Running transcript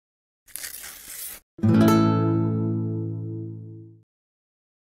We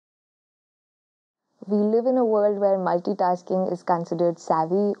live in a world where multitasking is considered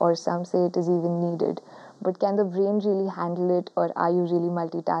savvy, or some say it is even needed. But can the brain really handle it, or are you really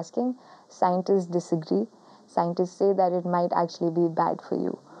multitasking? Scientists disagree. Scientists say that it might actually be bad for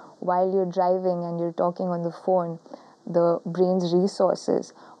you. While you're driving and you're talking on the phone, the brain's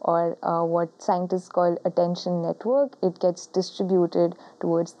resources, or what scientists call attention network, it gets distributed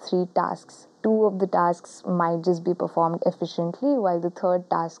towards three tasks. Two of the tasks might just be performed efficiently, while the third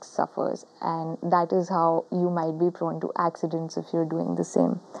task suffers, and that is how you might be prone to accidents if you're doing the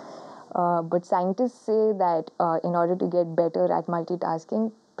same. But scientists say that in order to get better at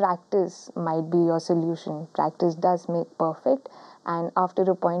multitasking, practice might be your solution. Practice does make perfect, and after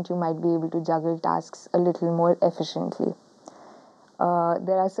a point, you might be able to juggle tasks a little more efficiently.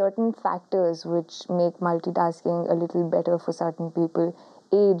 There are certain factors which make multitasking a little better for certain people,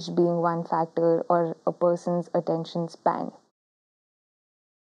 age being one factor, or a person's attention span.